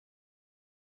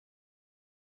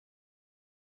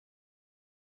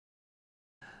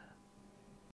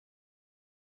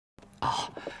啊，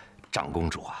长公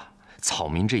主啊，草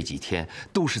民这几天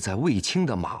都是在卫青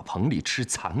的马棚里吃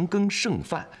残羹剩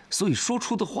饭，所以说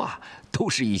出的话都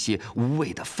是一些无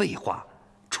谓的废话，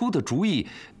出的主意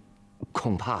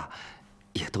恐怕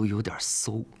也都有点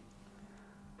馊。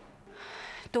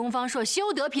东方朔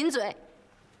休得贫嘴，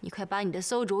你快把你的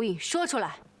馊主意说出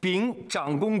来。禀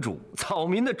长公主，草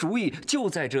民的主意就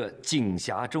在这锦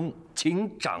匣中，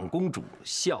请长公主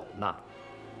笑纳。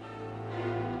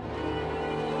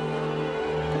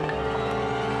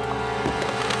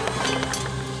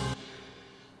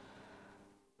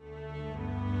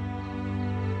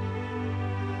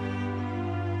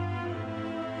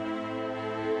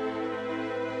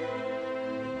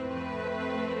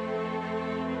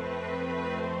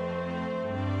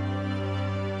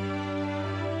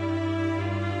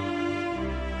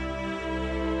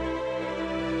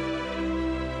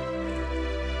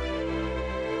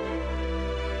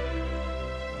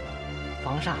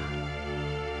皇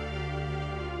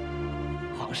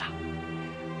上，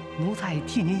奴才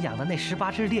替您养的那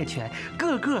18只猎犬，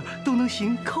个个都能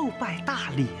行叩拜大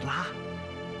礼啦。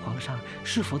皇上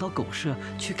是否到狗舍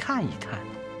去看一看？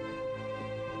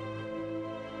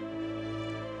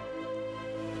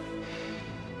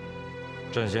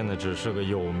朕现在只是个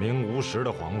有名无实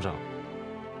的皇上，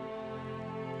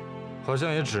好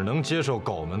像也只能接受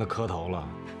狗们的磕头了。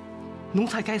奴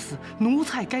才该死，奴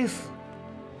才该死！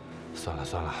算了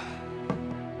算了，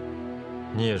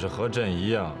你也是和朕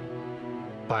一样，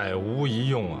百无一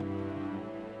用啊。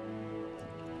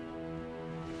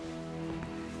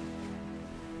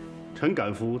臣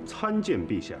赶赴参见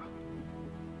陛下。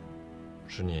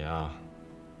是你啊？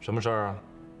什么事儿啊？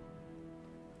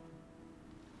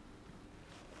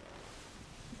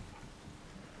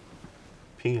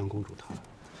平阳公主她……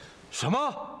什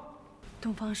么？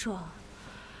东方朔，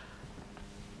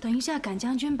等一下赶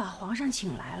将军把皇上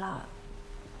请来了，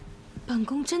本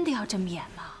宫真的要睁眼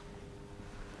吗？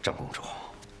长公主，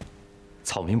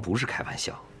草民不是开玩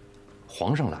笑，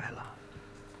皇上来了，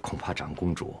恐怕长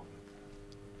公主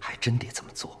还真得这么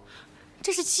做。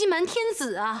这是欺瞒天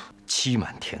子啊！欺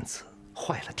瞒天子，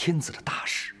坏了天子的大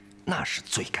事，那是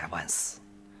罪该万死。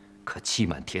可欺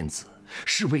瞒天子，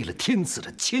是为了天子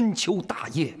的千秋大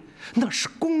业，那是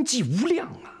功绩无量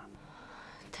啊！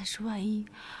但是万一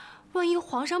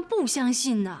皇上不相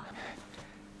信呢？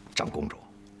长公主，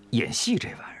演戏这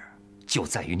玩意儿就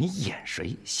在于你演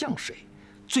谁像谁，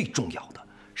最重要的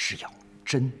是要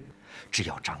真。只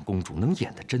要长公主能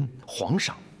演得真，皇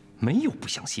上没有不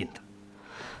相信的。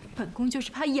本宫就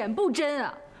是怕演不真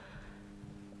啊！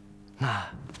那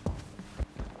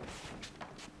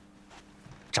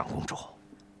长公主，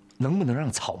能不能让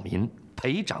草民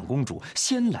陪长公主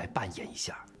先来扮演一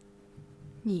下？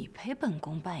你陪本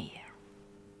宫扮演，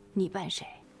你扮谁？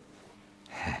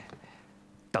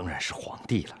当然是皇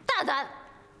帝了。大胆！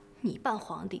你扮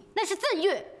皇帝那是僭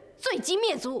越，罪及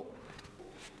灭族。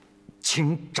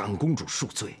请长公主恕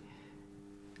罪。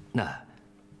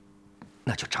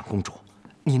那就长公主，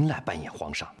您来扮演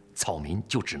皇上，草民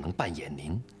就只能扮演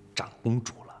您长公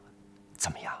主了，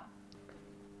怎么样？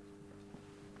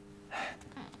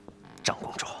长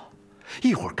公主，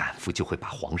一会儿赶赴就会把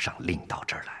皇上领到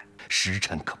这儿来，时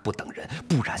辰可不等人，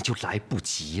不然就来不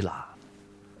及了。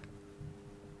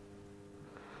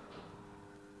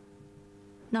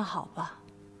那好吧。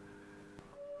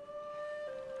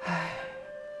唉，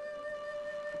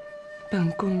本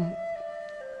宫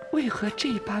为何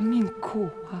这般命苦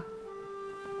啊？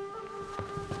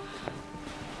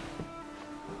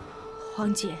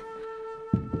皇姐，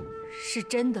是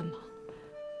真的吗？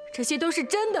这些都是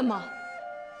真的吗？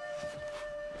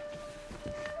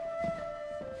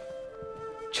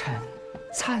臣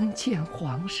参见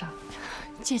皇上。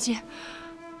姐姐，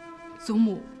祖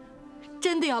母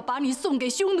真的要把你送给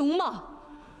匈奴吗？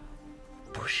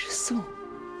不是送，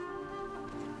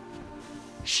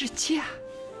是嫁。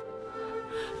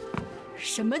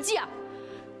什么嫁？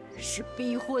是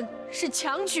逼婚，是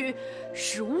强娶，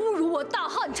是侮辱我大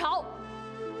汉朝。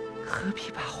何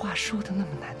必把话说得那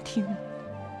么难听呢？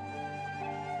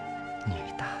女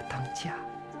大当嫁，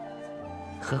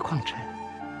何况臣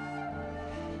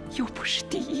又不是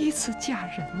第一次嫁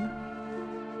人呢。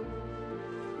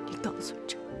你告诉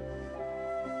朕，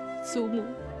祖母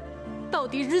到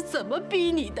底是怎么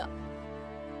逼你的？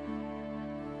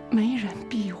没人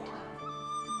逼我，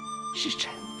是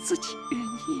臣自己愿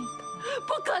意的。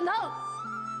不可能，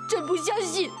朕不相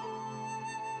信。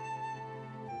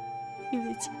因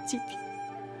为前几天，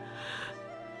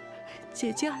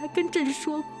姐姐还跟朕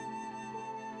说过，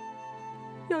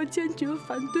要坚决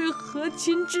反对和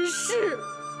亲之事。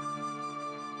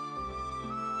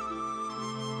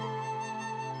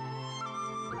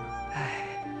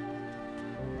唉，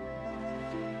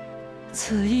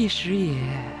此一时也，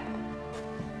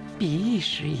彼一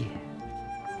时也。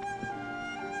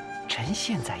臣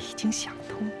现在已经想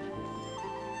通，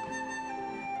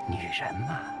女人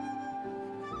嘛，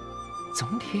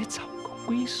总得找个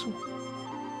归宿。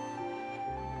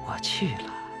我去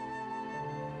了，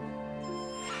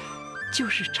就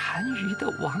是单于的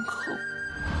王后。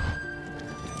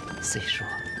虽说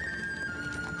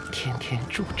天天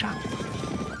住帐里，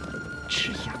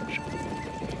吃羊肉，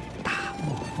大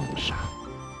漠风沙，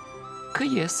可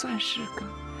也算是个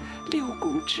6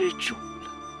宫之主了。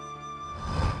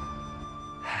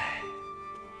唉，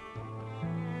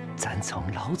咱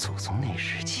从老祖宗那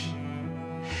时起，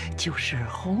就是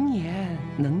红颜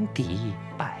能敌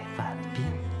100万兵，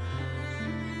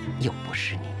又不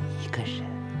是你一个人，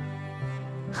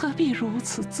何必如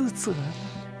此自责呢？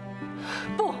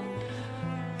不，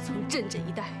从朕这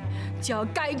一代就要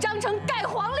改章成盖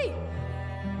皇令。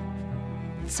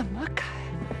怎么改？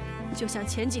就像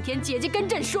前几天姐姐跟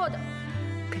朕说的，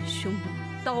跟匈奴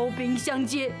刀兵相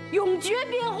接，永绝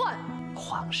边患。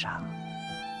皇上，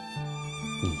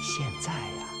你现在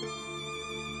呀，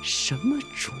什么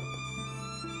主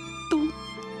都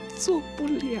做不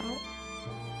了。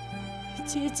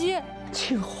姐姐，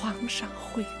请皇上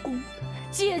回宫。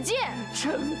姐姐，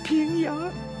承平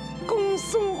阳，恭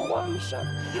送皇上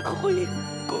回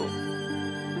宫。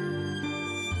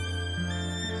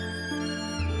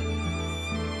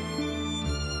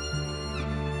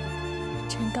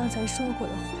臣刚才说过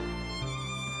的话，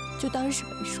就当是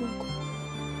没说过。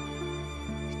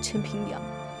陈平阳，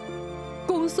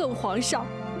恭送皇上。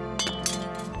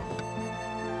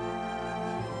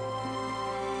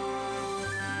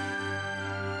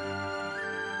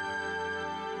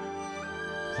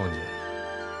皇姐，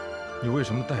你为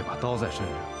什么带把刀在身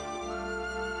上？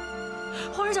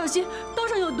皇上小心，刀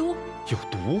上有毒。有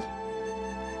毒？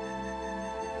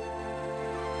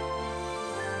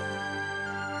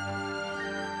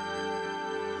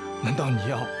难道你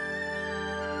要？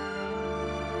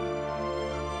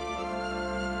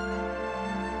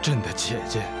朕的姐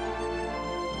姐？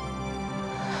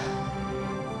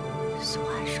俗话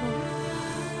说，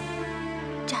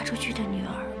嫁出去的女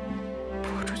儿，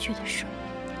泼出去的水，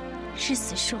是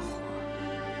死是活，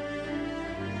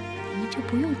你们就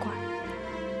不用管。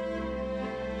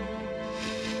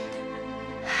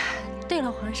对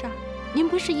了，皇上，您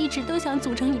不是一直都想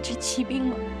组成一支骑兵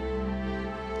吗？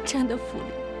朕的府里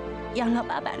养了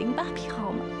808匹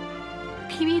好马，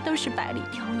匹匹都是百里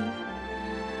挑一。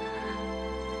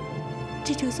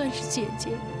这就算是姐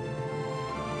姐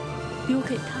留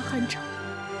给他汉朝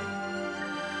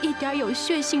一点有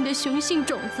血性的雄性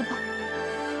种子吧。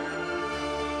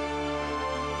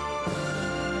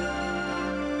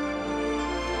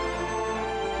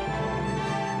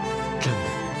朕的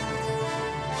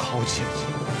好姐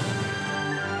姐。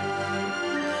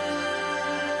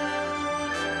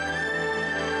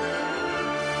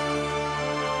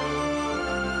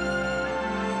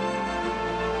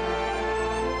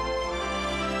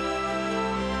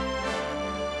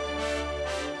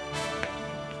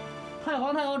太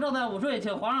皇太后正在午睡，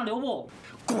请皇上留步。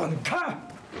滚开！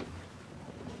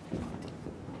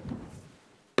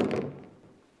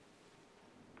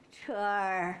彻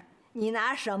儿，你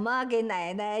拿什么给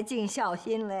奶奶尽孝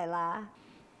心来了？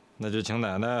那就请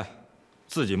奶奶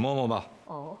自己摸摸吧。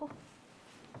哦，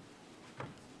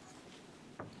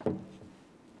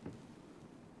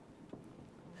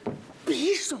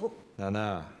匕首。奶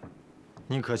奶，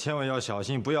你可千万要小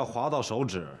心，不要划到手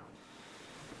指。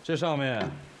这上面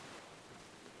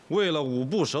喂了5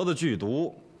步蛇的剧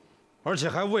毒，而且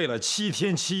还喂了7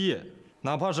天7夜，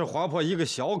哪怕是划破一个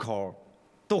小口，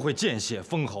都会见血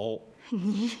封喉。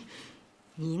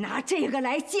你拿这个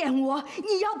来见我，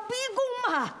你要逼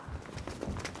宫吗？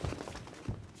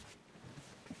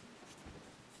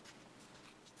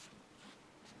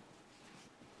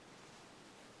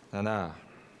奶奶，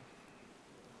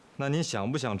那您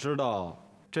想不想知道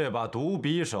这把毒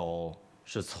匕首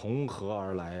是从何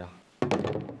而来呀？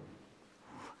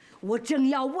我正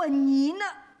要问你呢。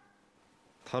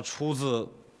它出自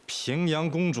平阳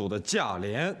公主的嫁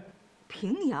帘。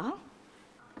平阳？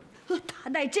她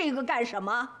带这个干什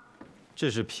么？这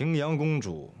是平阳公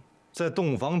主在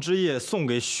洞房之夜送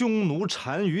给匈奴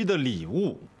单于的礼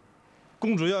物。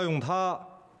公主要用它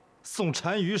送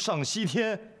单于上西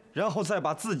天，然后再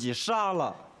把自己杀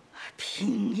了。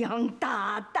平阳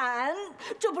大胆，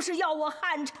这不是要我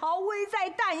汉朝危在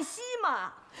旦夕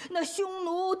吗？那匈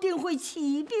奴定会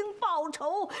起兵报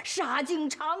仇，杀进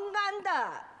长安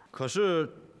的。可是，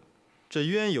这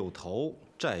冤有头，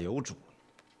债有主，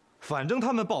反正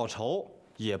他们报仇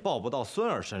也报不到孙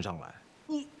儿身上来。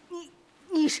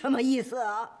你什么意思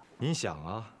啊？您想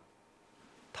啊，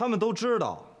他们都知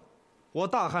道，我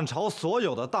大汉朝所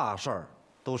有的大事儿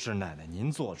都是奶奶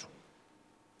您做主，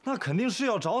那肯定是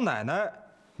要找奶奶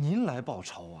您来报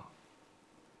仇啊。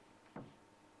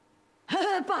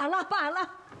罢了罢了，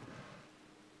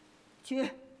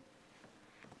去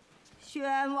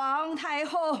宣王太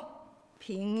后，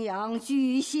平阳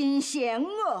居心险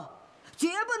恶，绝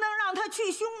不能让他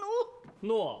去匈奴。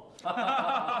诺。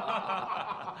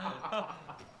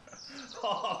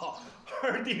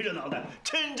二弟这脑袋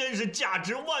真是价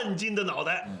值万金的脑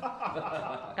袋。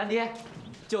干爹，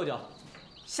舅舅，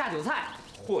下酒菜。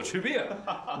霍去病，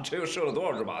你这又射了多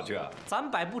少只麻雀啊？咱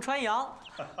百步穿杨。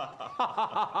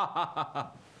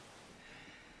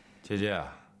姐姐，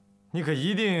你可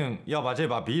一定要把这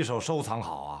把匕首收藏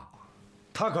好啊，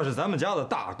它可是咱们家的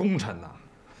大功臣呐。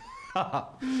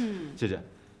姐姐，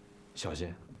小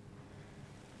心。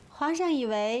皇上以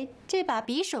为这把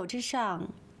匕首之上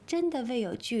真的未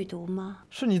有剧毒吗？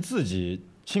是你自己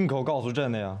亲口告诉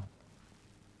朕的呀。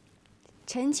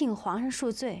臣请皇上恕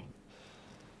罪。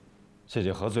姐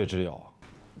姐何罪之有？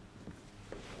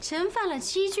臣犯了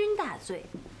欺君大罪。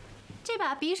这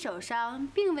把匕首上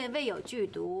并未有剧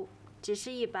毒，只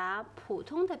是一把普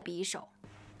通的匕首。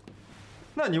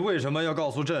那你为什么要告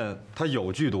诉朕它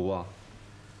有剧毒啊？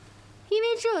因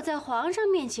为只有在皇上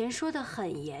面前说得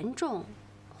很严重，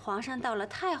皇上到了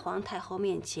太皇太后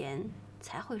面前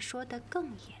才会说得更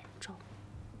严重。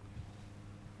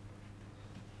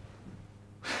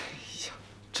哎呀，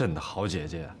朕的好姐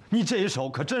姐，你这一手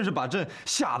可真是把朕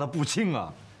吓得不轻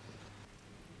啊！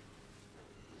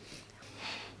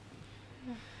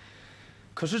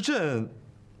可是朕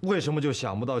为什么就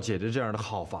想不到姐姐这样的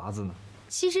好法子呢？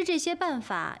其实这些办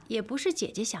法也不是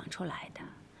姐姐想出来的，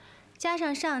加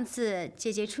上上次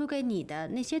姐姐出给你的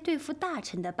那些对付大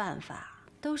臣的办法，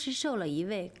都是受了一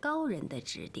位高人的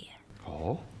指点。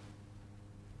哦，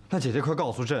那姐姐快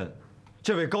告诉朕，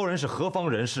这位高人是何方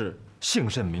人士，姓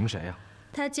甚名谁啊？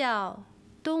他叫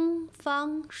东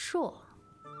方朔。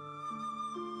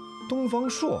东方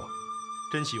朔，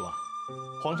真希望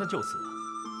皇上就此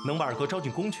能把二哥招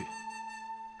进宫去，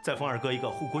再封二哥一个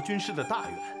护国军师的大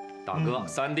员。大哥，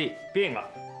三弟病了，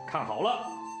看好了。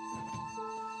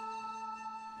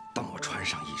当我穿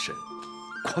上一身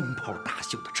宽袍大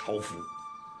袖的朝服，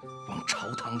往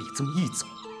朝堂里这么一走，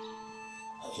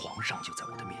皇上就在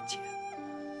我的面前。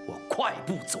我快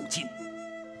步走近，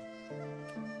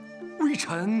微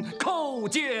臣叩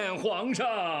见皇上。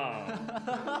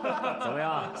怎么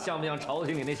样，像不像朝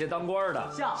廷里那些当官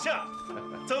的？像，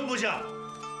真不像，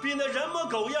比那人模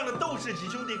狗样的窦氏几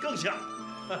兄弟更像。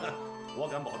我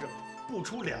敢保证，不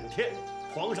出2天，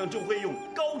皇上就会用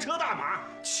高车大马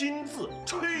亲自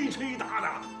吹吹打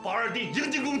打，把二弟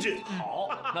迎进宫去。好，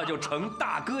那就承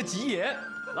大哥吉言。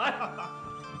来，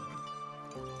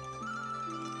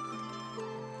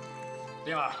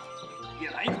灵儿，也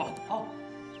来一口。好，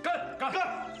干！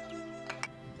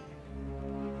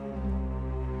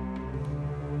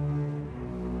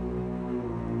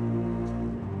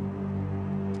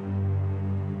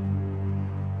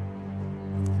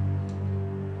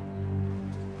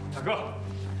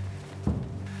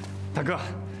大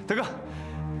哥，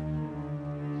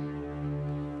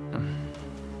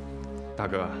大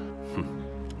哥，哼，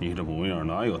你这模样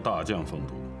哪有大将风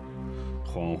度？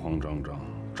慌慌张张，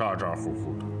咋咋呼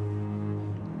呼的。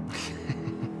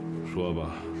说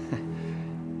吧，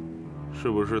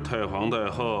是不是太皇太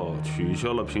后取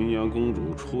消了平阳公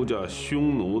主出嫁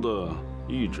匈奴的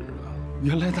懿旨啊？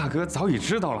原来大哥早已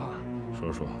知道了。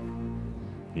说说，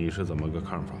你是怎么个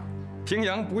看法？平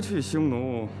阳不去匈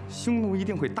奴，匈奴一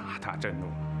定会大大震怒，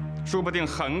说不定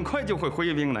很快就会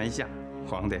挥兵南下。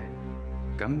皇帝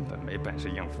根本没本事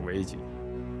应付危机，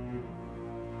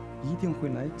一定会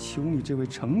来求你这位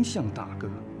丞相大哥。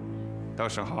到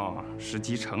时候时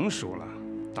机成熟了，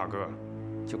大哥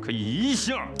就可以一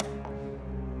下。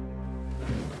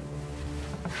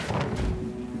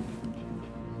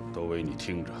都为你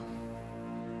听着，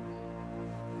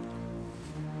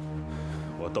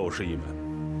我窦氏一门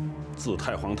自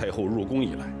太皇太后入宫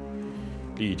以来，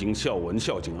历经孝文、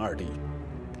孝景二帝，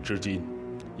至今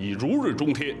已如日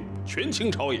中天，权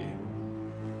倾朝野。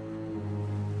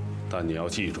但你要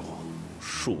记住，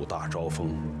树大招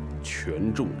风，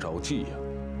权重招忌呀，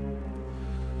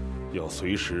要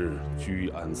随时居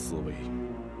安思危，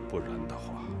不然的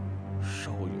话，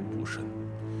稍有不慎，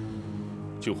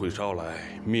就会招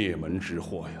来灭门之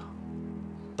祸呀。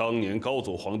当年高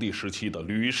祖皇帝时期的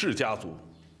吕氏家族，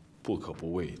不可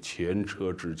不为前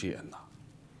车之鉴呐。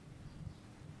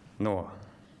诺。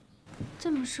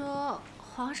这么说，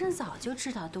皇上早就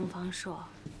知道东方朔？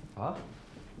啊？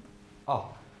哦，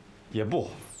也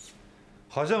不，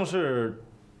好像是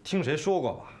听谁说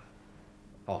过吧。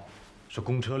哦，是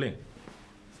公车令。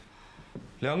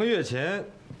2个月前，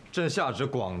朕下旨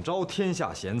广招天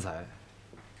下贤才，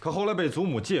可后来被祖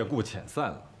母借故遣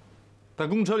散了。但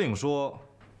公车令说，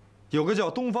有个叫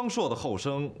东方朔的后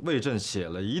生为朕写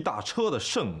了一大车的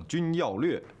圣君要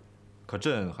略，可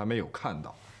朕还没有看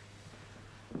到。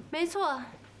没错，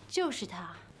就是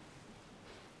他。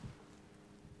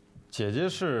姐姐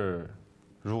是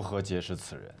如何结识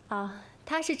此人？啊，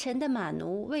他是臣的马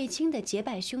奴卫青的结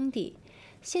拜兄弟，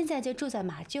现在就住在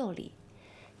马厩里。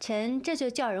臣这就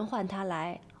叫人唤他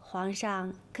来，皇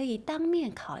上可以当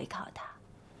面考一考他。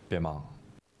别忙。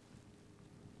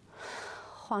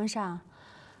皇上，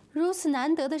如此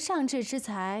难得的上智之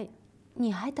才，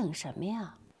你还等什么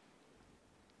呀？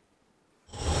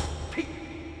呸！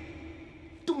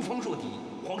东方朔第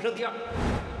一，皇上第二。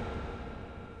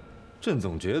朕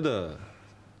总觉得，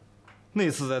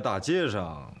那次在大街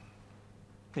上，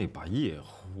那把夜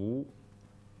壶。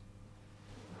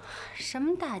什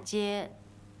么大街，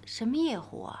什么夜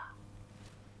壶啊？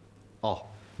哦，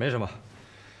没什么，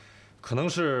可能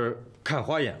是看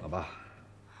花眼了吧。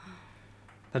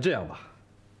那这样吧，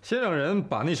先让人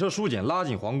把那车书简拉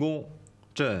进皇宫，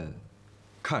朕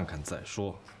看看再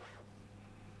说。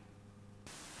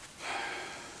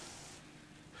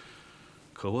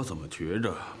可我怎么觉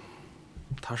着，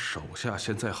他手下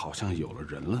现在好像有了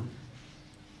人了？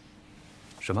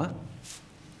什么？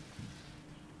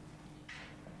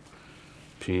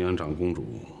平阳长公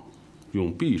主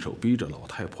用匕首逼着老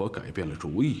太婆改变了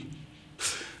主意，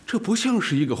这不像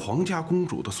是一个皇家公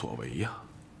主的所为呀。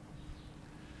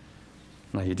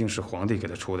那一定是皇帝给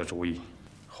他出的主意。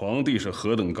皇帝是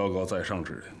何等高高在上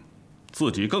之人，自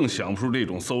己更想不出这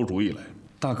种馊主意来。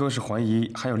大哥是怀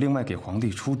疑还有另外给皇帝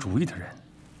出主意的人。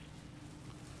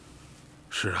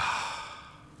是啊，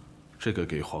这个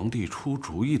给皇帝出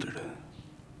主意的人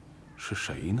是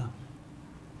谁呢？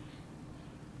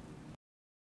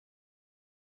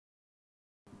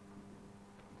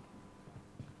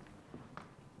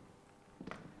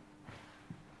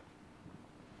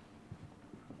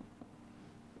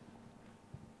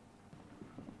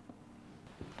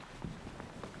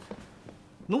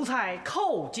奴才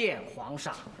叩见皇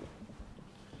上。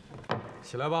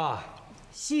起来吧。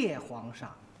谢皇上。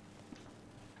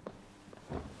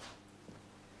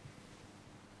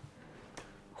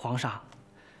皇上，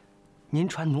您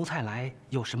传奴才来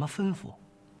有什么吩咐？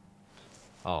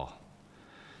哦，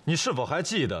你是否还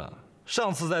记得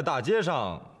上次在大街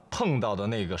上碰到的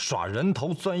那个耍人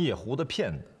头钻夜壶的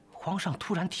骗子？皇上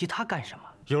突然提他干什么？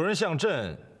有人向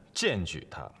朕荐举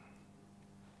他。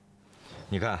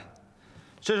你看，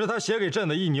这是他写给朕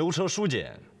的一牛车书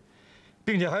简，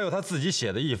并且还有他自己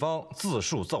写的一方自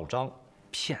述奏章。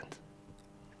骗子，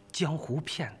江湖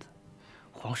骗子，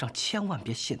皇上千万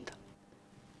别信他。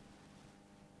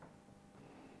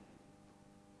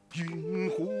云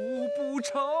湖不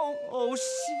潮汐。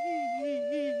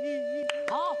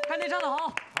好，看你唱得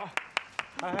好。好。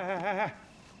哎，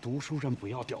读书人不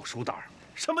要掉书袋，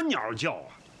什么鸟叫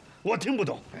啊？我听不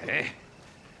懂。哎，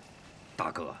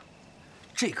大哥，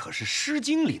这可是《诗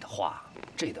经》里的话。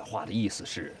这段话的意思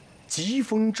是：疾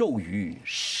风骤雨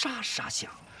沙沙响，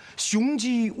雄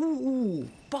鸡呜呜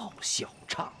报晓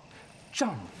唱。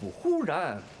丈夫忽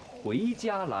然回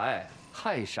家来，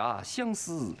害啥相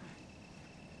思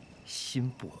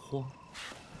心不慌。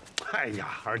哎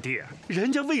呀，二弟，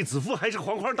人家卫子夫还是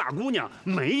黄花大姑娘，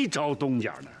没着东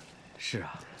家呢。是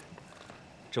啊，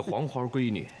这黄花闺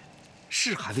女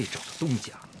是还未找到东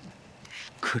家，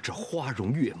可这花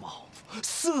容月貌，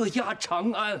色压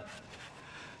长安，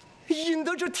引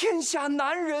得这天下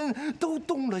男人都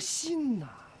动了心呐。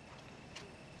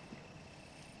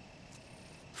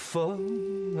风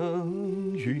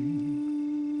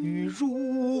雨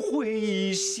如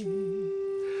彗兮，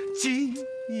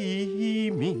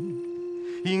鸡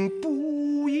鸣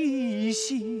不已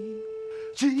兮，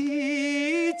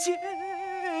举荐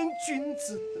君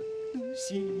子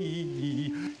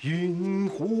兮，云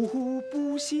胡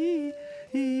不兮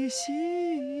兮。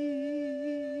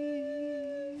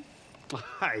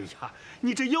哎呀，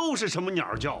你这又是什么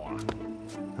鸟叫啊？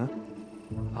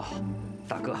啊，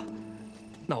大哥，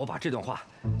那我把这段话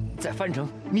再翻成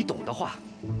你懂的话。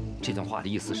这段话的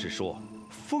意思是说，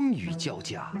风雨交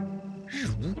加，日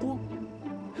无光，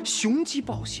雄鸡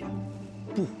报晓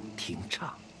不停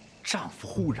唱，丈夫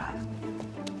忽然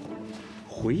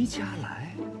回家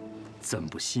来，怎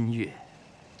不心悦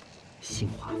心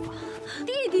花发？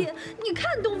弟弟，你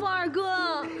看东方二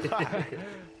哥。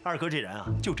二哥这人啊，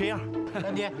就这样。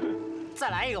干爹，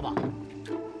再来一个吧。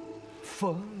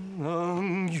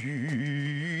风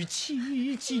雨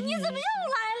凄凄。你怎么又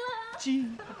来了？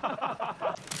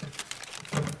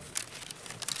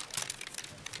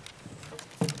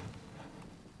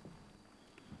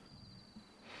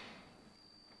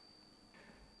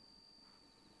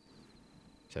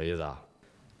小姨子，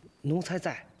奴才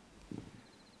在。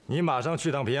你马上去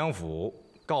趟平阳府，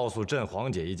告诉朕皇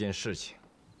姐一件事情。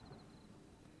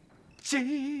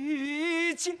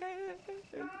姐姐。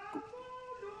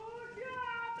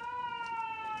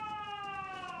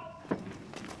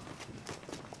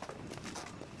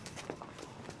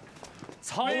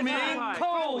 曹民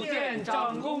叩见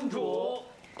长公主。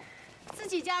自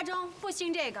己家中不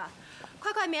兴这个，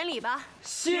快免礼吧。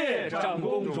谢长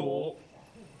公主。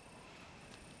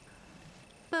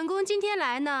本宫今天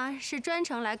来呢，是专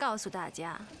程来告诉大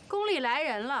家，宫里来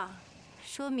人了，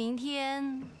说明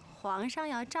天皇上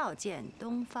要召见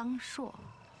东方朔。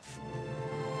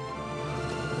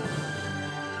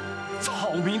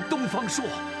草民东方朔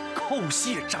叩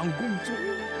谢长公主。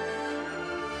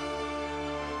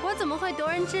 我怎么会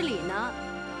夺人之礼呢？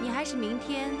你还是明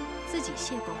天自己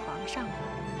谢过皇上吧。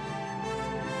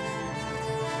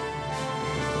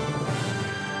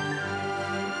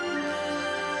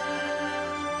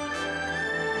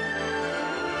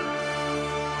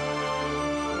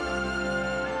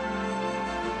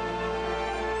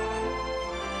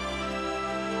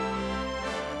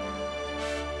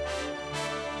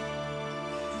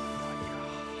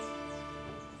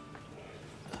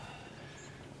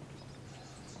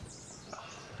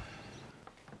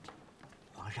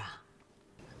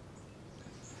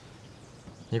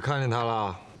你看见他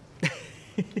了？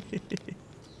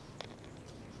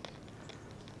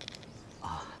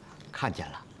啊，看见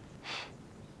了。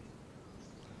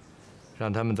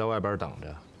让他们在外边等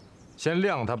着，先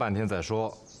晾他半天再说。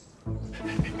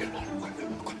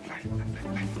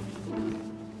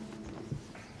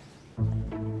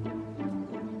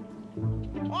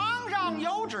皇上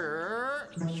有旨，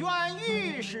宣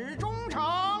御史中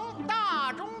丞、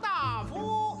大中大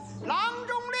夫、郎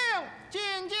中令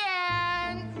觐见。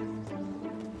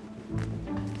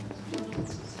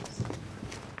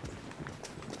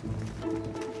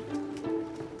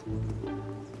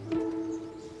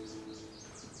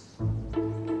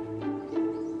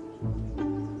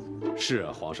 是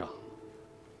啊，皇上。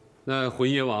那浑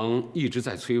邪王一直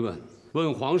在催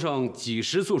问皇上几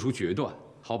时做出决断，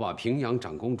好把平阳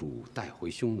长公主带回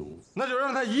匈奴。那就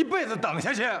让他一辈子等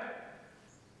下去。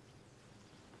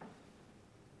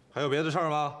还有别的事儿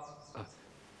吗？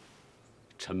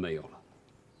臣没有了。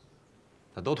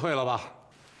那都退了吧。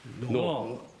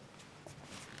诺。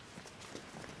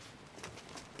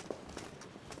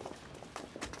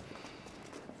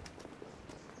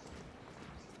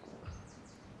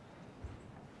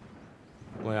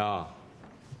 莫阳，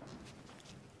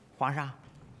皇上，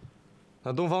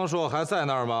那东方朔还在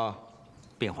那儿吗？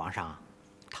禀皇上，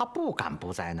他不敢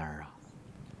不在那儿啊。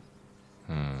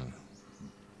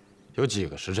有几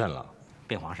个时辰了？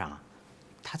禀皇上，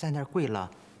他在那儿跪了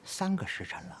3个时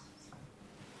辰了。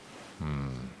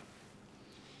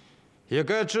也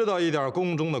该知道一点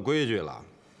宫中的规矩了。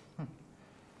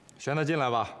宣他进来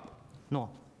吧。诺。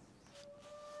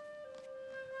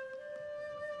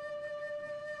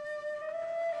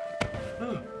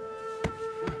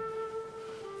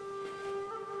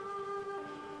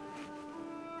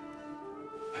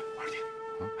 二弟，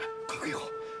快跪好！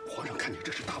皇上看见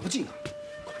这是大不敬啊！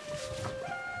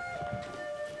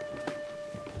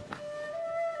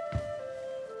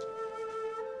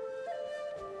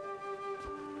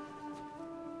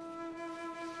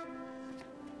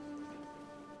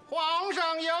皇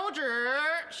上有旨，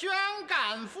宣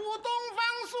赶夫东方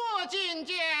朔觐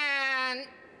见。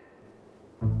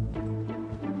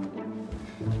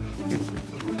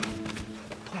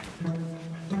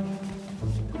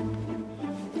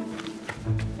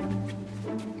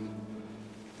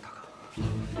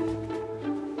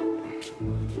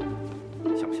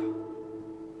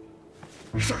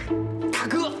 是，大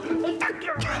哥，大哥。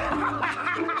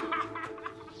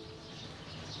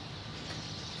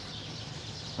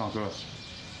大哥，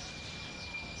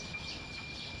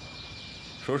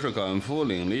说是赶夫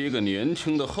领了一个年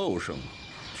轻的后生，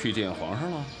去见皇上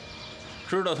了。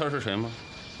知道他是谁吗？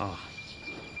啊，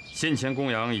先前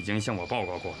公羊已经向我报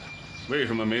告过了。为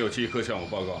什么没有即刻向我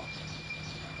报告？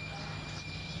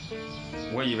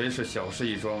我以为是小事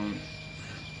一桩。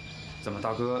怎么，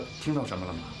大哥听到什么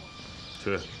了吗？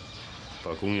 去，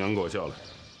把公羊给我叫来。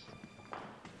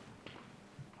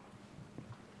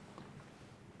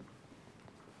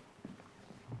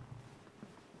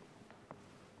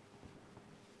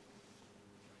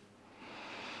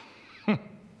哼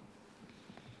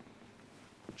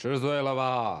，10岁了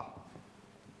吧？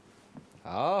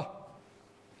好，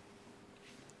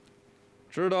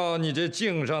知道你这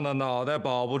颈上的脑袋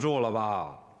保不住了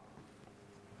吧？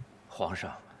皇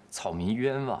上，草民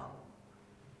冤枉。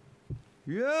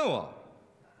 冤枉！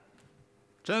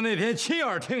朕那天亲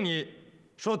耳听你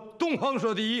说东方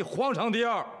朔第一，皇上第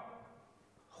二。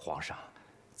皇上，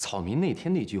草民那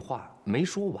天那句话没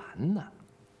说完呢。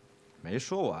没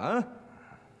说完？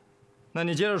那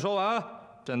你接着说完，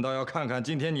朕倒要看看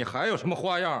今天你还有什么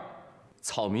花样。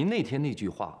草民那天那句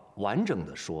话完整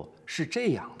的说是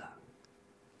这样的：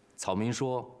草民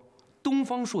说，东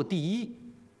方朔第一，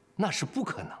那是不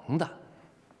可能的，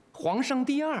皇上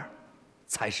第二，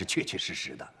才是确确实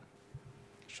实的。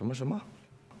什么什么？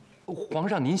皇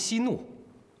上您息怒，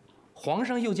皇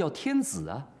上又叫天子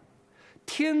啊，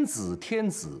天子天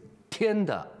子天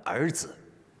的儿子。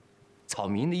草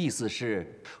民的意思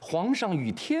是，皇上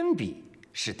与天比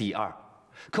是第二，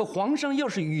可皇上要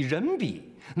是与人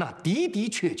比，那的的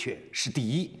确确是第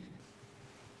一。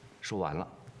说完了。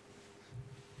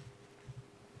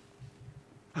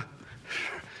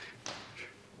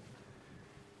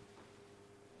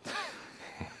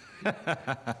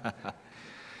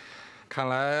看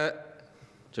来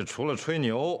这除了吹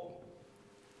牛，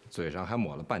嘴上还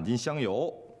抹了半斤香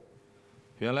油，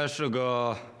原来是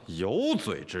个有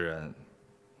嘴之人。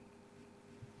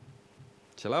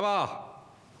起来吧。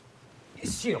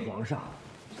谢皇上。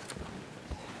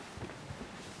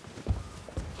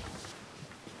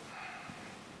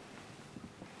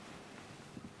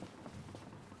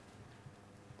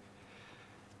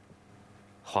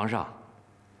皇上，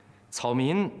草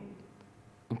民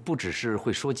不只是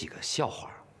会说几个笑话，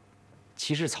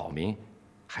其实草民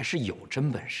还是有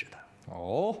真本事的。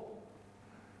哦，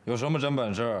有什么真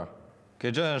本事？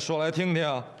给朕说来听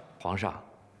听。皇上，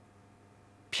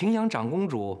平阳长公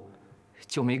主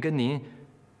就没跟您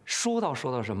说到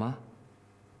什么？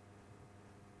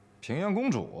平阳公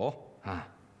主啊，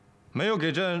没有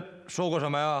给朕说过什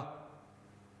么呀？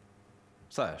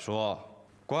再说，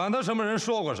管他什么人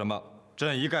说过什么，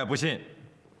朕一概不信。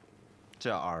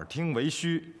这耳听为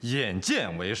虚，眼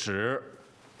见为实。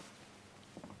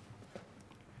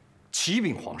启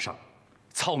禀皇上，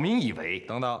草民以为……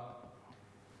等等，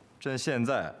朕现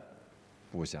在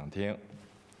不想听。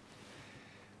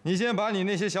你先把你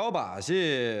那些小把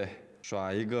戏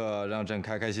耍一个，让朕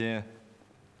开开心。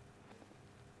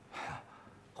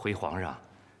回皇上，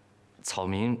草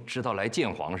民知道来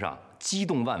见皇上，激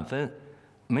动万分，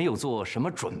没有做什么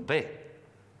准备。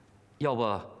要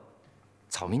不，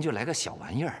草民就来个小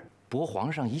玩意儿，博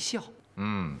皇上一笑。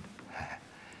嗯，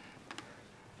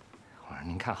皇上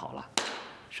您看好了，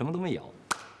什么都没有。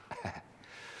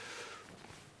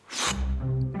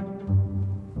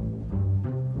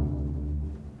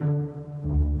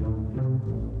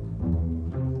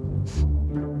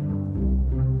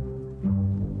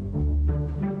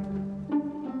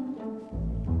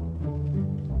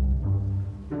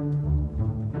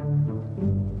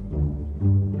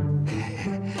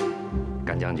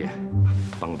甘将军，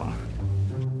帮个忙。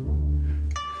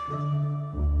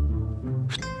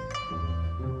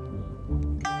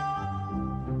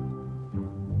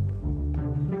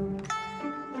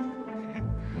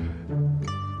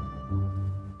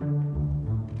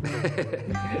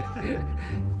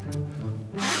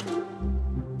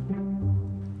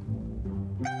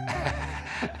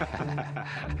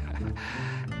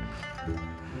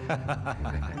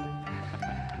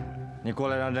你过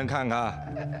来让朕看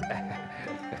看。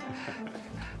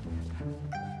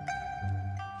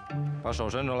把手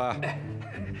伸出来。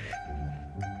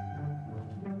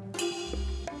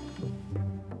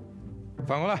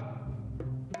反过来。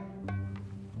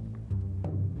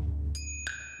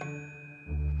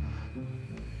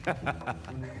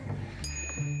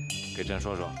给朕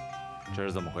说说，这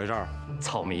是怎么回事？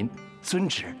草民遵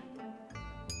旨。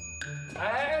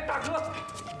哎，大哥，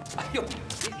哎呦，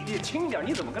你轻点，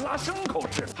你怎么跟拉牲口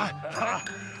似的？哎，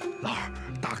老二，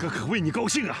大哥可为你高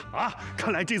兴啊！啊，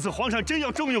看来这次皇上真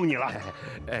要重用你了。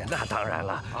那当然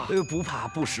了，不怕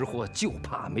不识货，就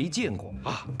怕没见过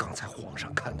啊！刚才皇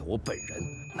上看到我本人，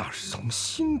那是从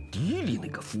心底里那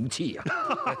个福气呀！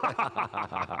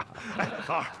哎，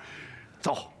老二，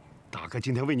走，大哥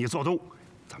今天为你做东，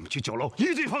咱们去酒楼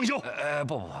一醉方休。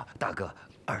不，大哥，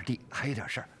二弟还有点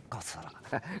事儿，告辞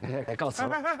了，告辞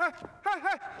了。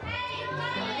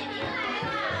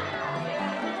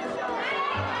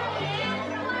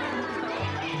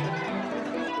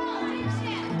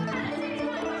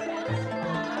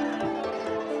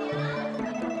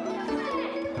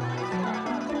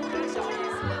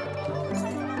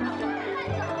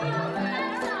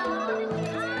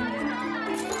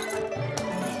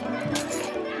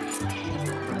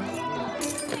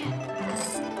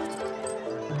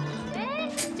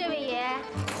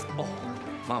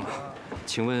妈妈，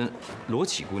请问罗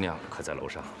启姑娘可在楼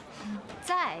上？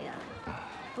在呀，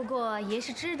不过爷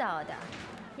是知道的，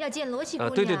要见罗启姑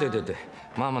娘。对，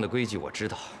妈妈的规矩我知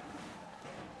道。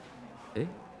哎，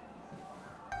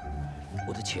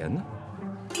我的钱呢？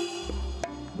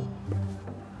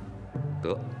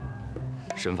得，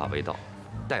身法未到，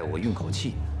待我运口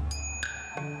气。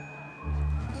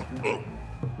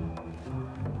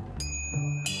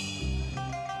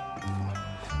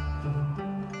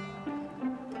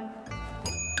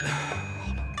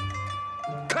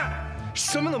看，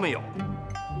什么都没有。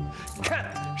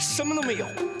看，什么都没有。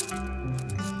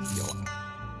有了，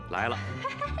来了。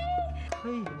嘿，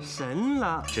神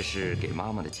了！这是给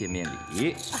妈妈的见面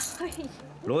礼。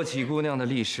罗启姑娘的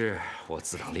历史，我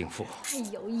自当令父。哎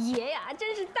呦，爷呀，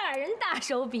真是大人大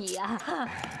手笔呀！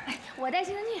哎，我带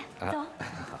先生去，走。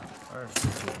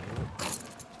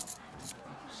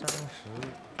29、30。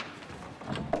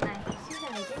来，先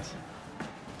生你先请。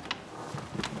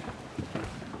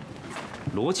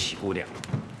罗启姑娘，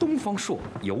东方朔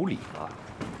有礼了。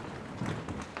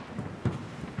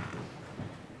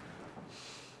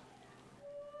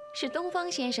是东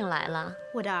方先生来了，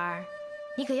我的儿，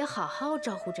你可要好好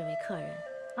招呼这位客人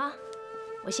啊！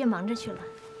我先忙着去了。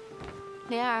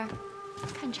莲儿，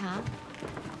看茶。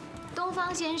东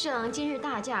方先生今日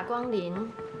大驾光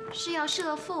临，是要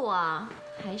设父啊，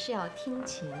还是要听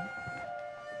琴？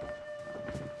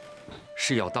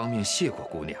是要当面谢过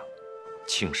姑娘，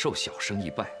请受小生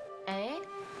一拜。哎，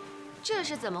这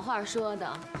是怎么话说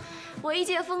的？我一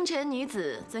介风尘女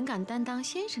子，怎敢担当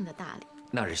先生的大礼？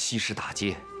那日西施大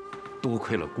街。多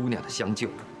亏了姑娘的相救，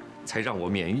才让我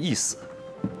免于一死，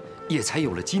也才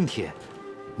有了今天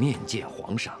面见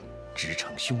皇上、直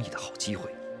承胸臆的好机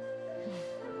会。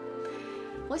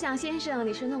我想先生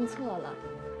你是弄错了，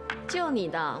救你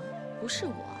的不是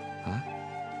我啊，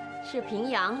是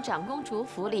平阳长公主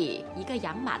府里一个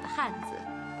养马的汉子。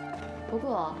不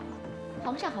过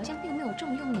皇上好像并没有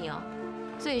重用你哦，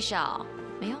最少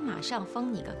没有马上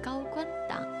封你个高官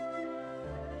当。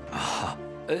啊。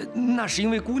那是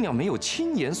因为姑娘没有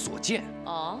亲眼所见。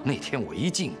哦，那天我一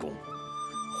进宫，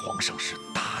皇上是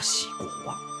大喜过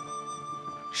望，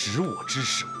执我之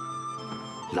手，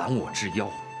揽我之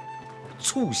腰，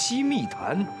促膝密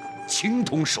谈，情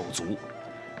同手足。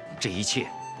这一切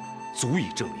足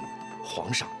以证明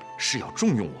皇上是要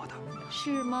重用我的。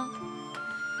是吗？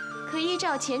可依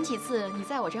照前几次你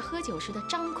在我这喝酒时的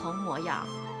张狂模样，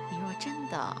你若真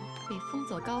的被封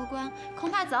作高官，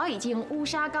恐怕早已经乌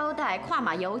纱高带、跨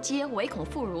马游街，唯恐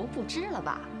妇孺不知了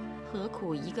吧？何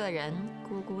苦一个人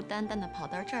孤孤单单的跑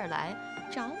到这儿来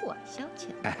找我消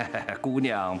遣？姑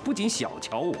娘不仅小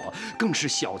瞧我，更是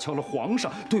小瞧了皇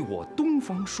上对我东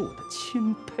方朔的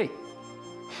钦佩。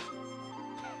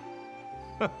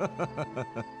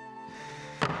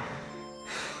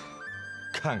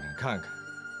看看，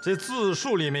这字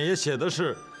数里面也写的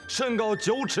是身高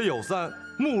9尺有3，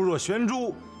目若悬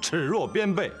珠，齿若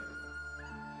边贝。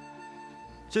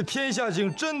这天下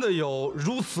竟真的有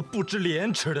如此不知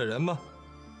廉耻的人吗？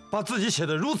把自己写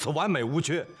得如此完美无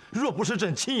缺，若不是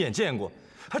朕亲眼见过，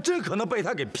还真可能被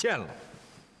他给骗了。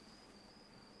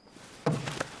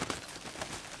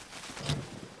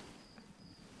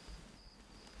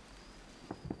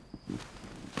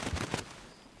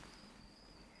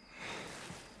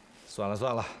算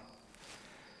了，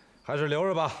还是留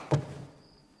着吧。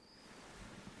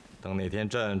等哪天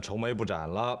朕愁眉不展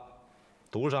了，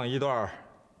读上一段，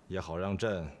也好让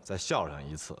朕再笑上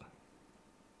一次。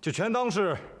就全当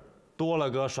是多了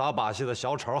个耍把戏的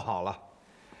小丑好了。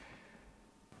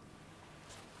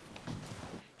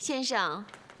先生，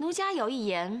奴家有一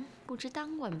言，不知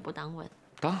当问不当问？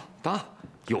当，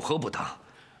有何不当？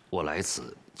我来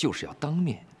此就是要当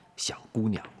面向姑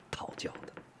娘讨教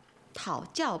的。讨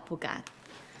教不敢。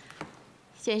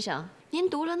先生，您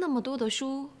读了那么多的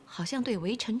书，好像对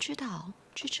为臣之道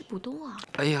知之不多啊。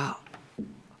哎呀，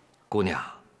姑娘，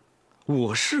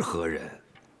我是何人？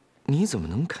你怎么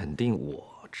能肯定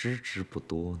我知之不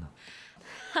多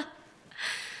呢？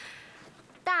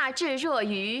大智若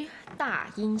愚，大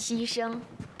音希声。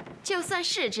就算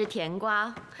是只甜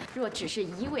瓜，若只是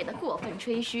一味的过分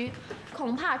吹嘘，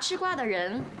恐怕吃瓜的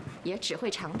人也只会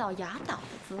尝到牙倒的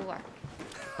滋味儿。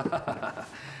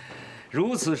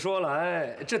如此说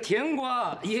来，这甜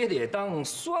瓜也得当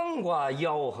酸瓜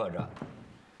吆喝着。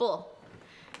不，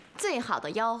最好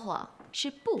的吆喝是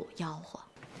不吆喝，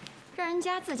让人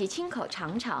家自己亲口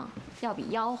尝尝，要比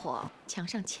吆喝强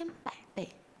上100倍。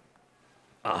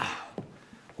啊，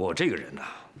我这个人呐，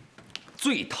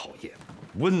最讨厌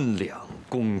温良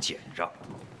恭俭让。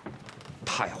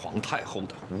太皇太后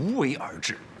的无为而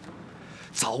治，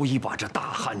早已把这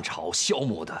大汉朝消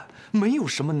磨得没有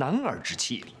什么男儿之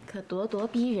气了。可咄咄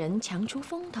逼人、强出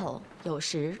风头，有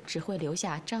时只会留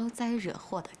下招灾惹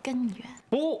祸的根源。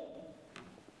不，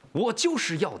我就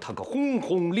是要他个轰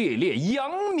轰烈烈、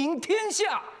扬名天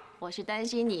下。我是担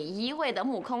心你一味的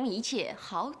目空一切，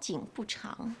好景不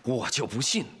长。我就不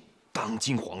信，当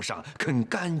今皇上肯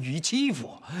甘于欺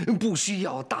负，不需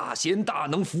要大贤大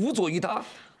能辅佐于他。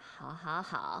好，好，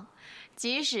好，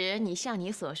即使你像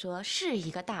你所说是一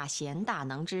个大贤大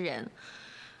能之人，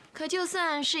可就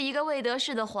算是一个未得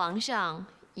势的皇上，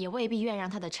也未必愿让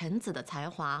他的臣子的才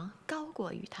华高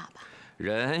过于他吧。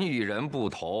人与人不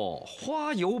同，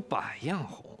花有百样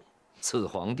红。此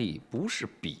皇帝不是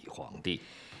彼皇帝。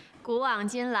古往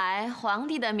今来，皇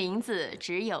帝的名字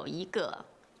只有一个，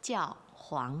叫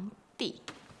皇帝。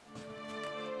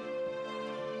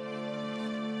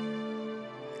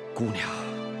姑娘，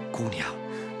姑娘，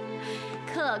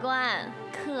客官，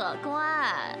客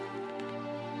官。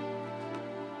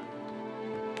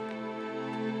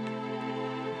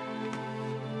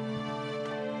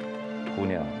姑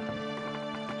娘，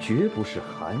绝不是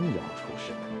寒窑出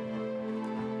身，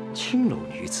青楼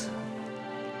女子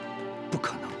不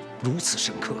可能如此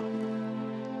深刻。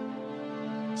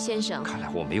先生，看来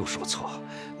我没有说错，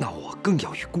那我更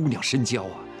要与姑娘深交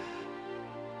啊。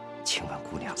请问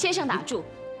姑娘，先生打住。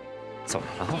怎么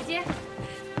了？姐姐，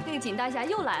那个景大侠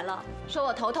又来了，说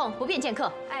我头痛，不便见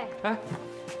客。哎，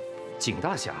景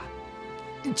大侠，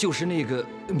就是那个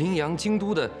名扬京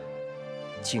都的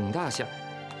景大侠，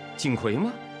景魁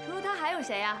吗？除了他还有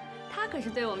谁呀？他可是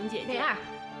对我们姐姐。莲儿，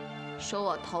说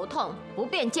我头痛，不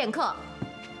便见客。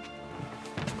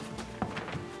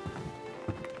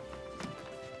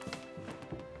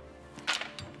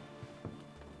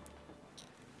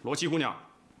罗七姑娘，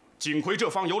景魁这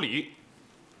方有礼。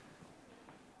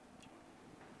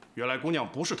原来姑娘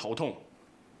不是头痛，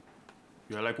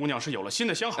原来姑娘是有了新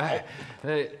的相好。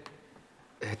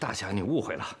大侠你误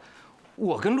会了，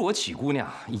我跟罗启姑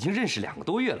娘已经认识2个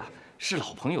多月了，是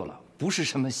老朋友了，不是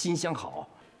什么新相好。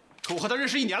楚和她认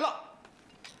识1年了，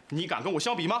你敢跟我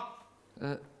相比吗？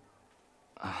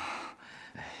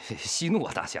息怒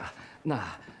啊，大侠，那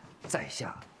在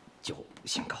下就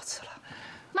先告辞了。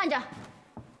慢着，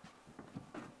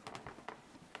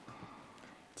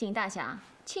景大侠，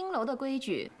青楼的规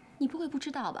矩你不会不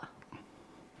知道吧？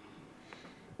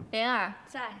莲儿，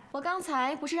在。我刚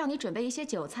才不是让你准备一些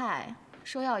酒菜，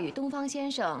说要与东方先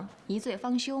生一醉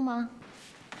方休吗？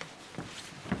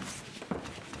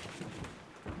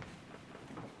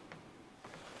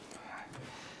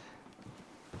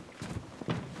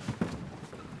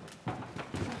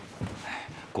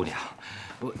姑娘，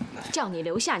我叫你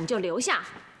留下你就留下。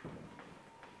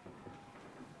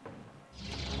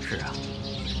是啊，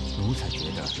奴才觉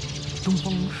得东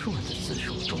方朔的自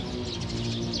述中，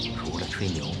除了吹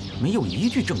牛，没有一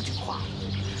句正经话。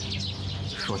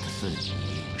说他自己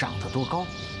长得多高，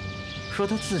说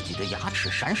他自己的牙齿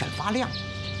闪闪发亮。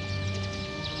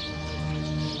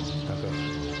大哥，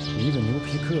一个牛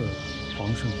皮客，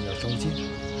皇上要召见。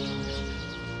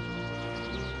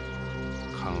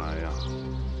看来呀，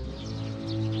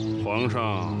皇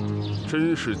上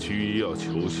真是急于要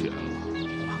求贤了。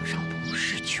皇上不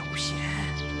是求贤，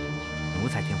奴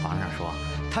才听皇上说，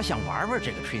他想玩玩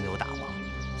这个吹牛大王，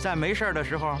在没事的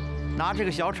时候拿这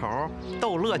个小丑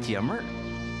逗乐解闷儿。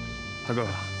大哥，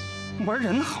玩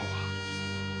人好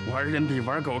啊，玩人比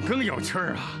玩狗更有趣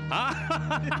儿啊！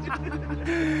啊！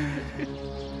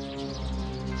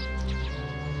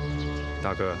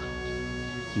大哥，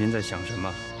您在想什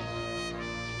么？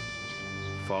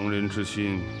防人之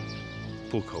心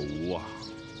不可无啊！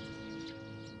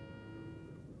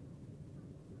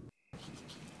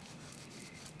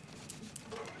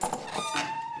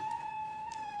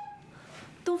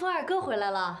东风二哥回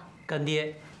来了，干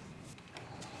爹。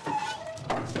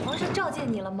皇上召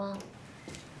见你了吗？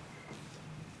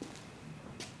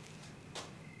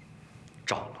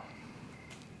召了，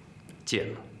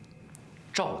见了，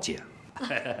召见了。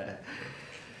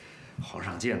皇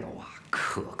上见到我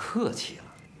可客气了，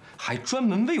还专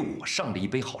门为我上了一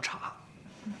杯好茶。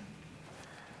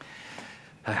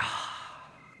哎呀，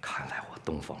看来我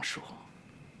东方朔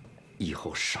以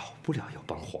后少不了要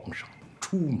帮皇上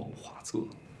出谋划策。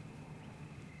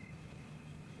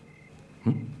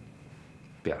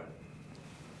边儿，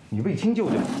你卫青舅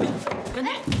舅。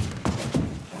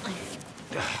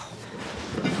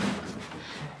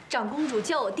长公主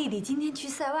叫我弟弟今天去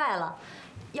塞外了，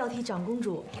要替长公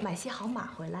主买些好马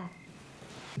回来。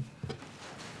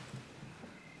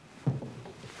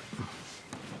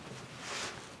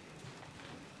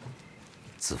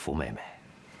子福妹妹，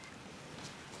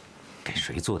给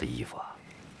谁做的衣服啊？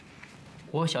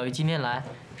我小姨今天来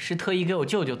是特意给我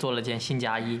舅舅做了件新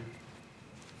夹衣。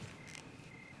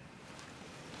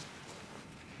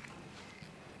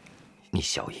你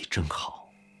小姨真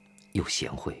好，又贤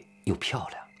惠又漂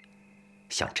亮，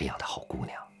像这样的好姑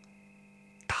娘，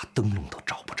打灯笼都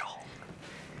找不着。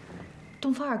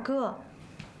东方二哥。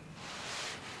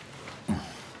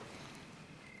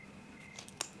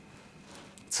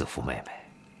子福妹妹，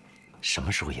什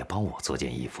么时候也帮我做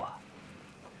件衣服啊？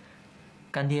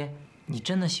干爹，你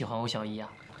真的喜欢欧小姨啊？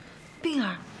冰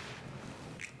儿，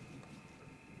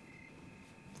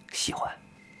喜欢。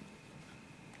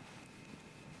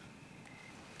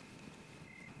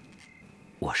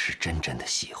我是真正的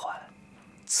喜欢，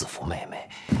子福妹妹。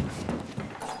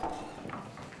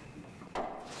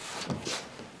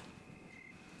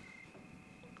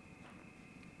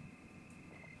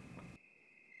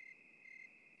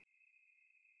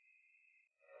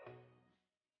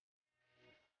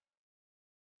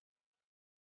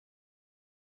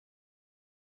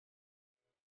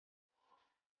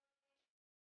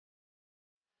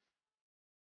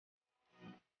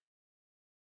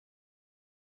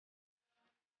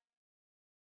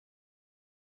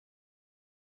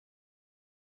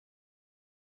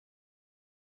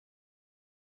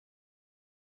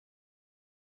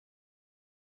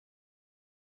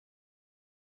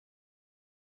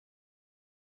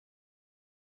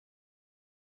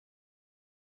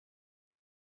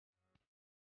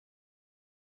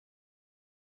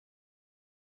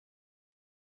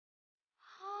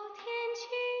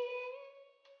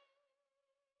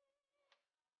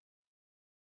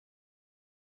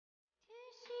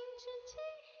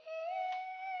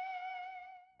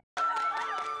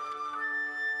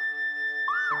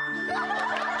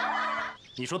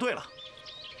你说对了，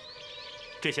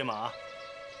这些马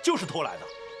就是偷来的。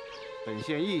本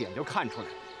县一眼就看出来，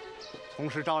从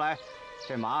实招来，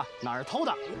这马哪儿偷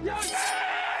的？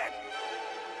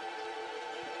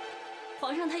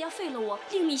皇上他要废了我，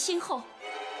另立新后。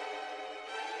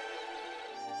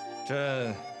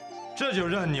这就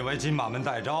认你为金马门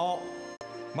代招，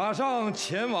马上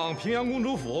前往平阳公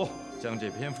主府，将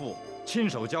这篇赋亲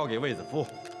手交给卫子夫。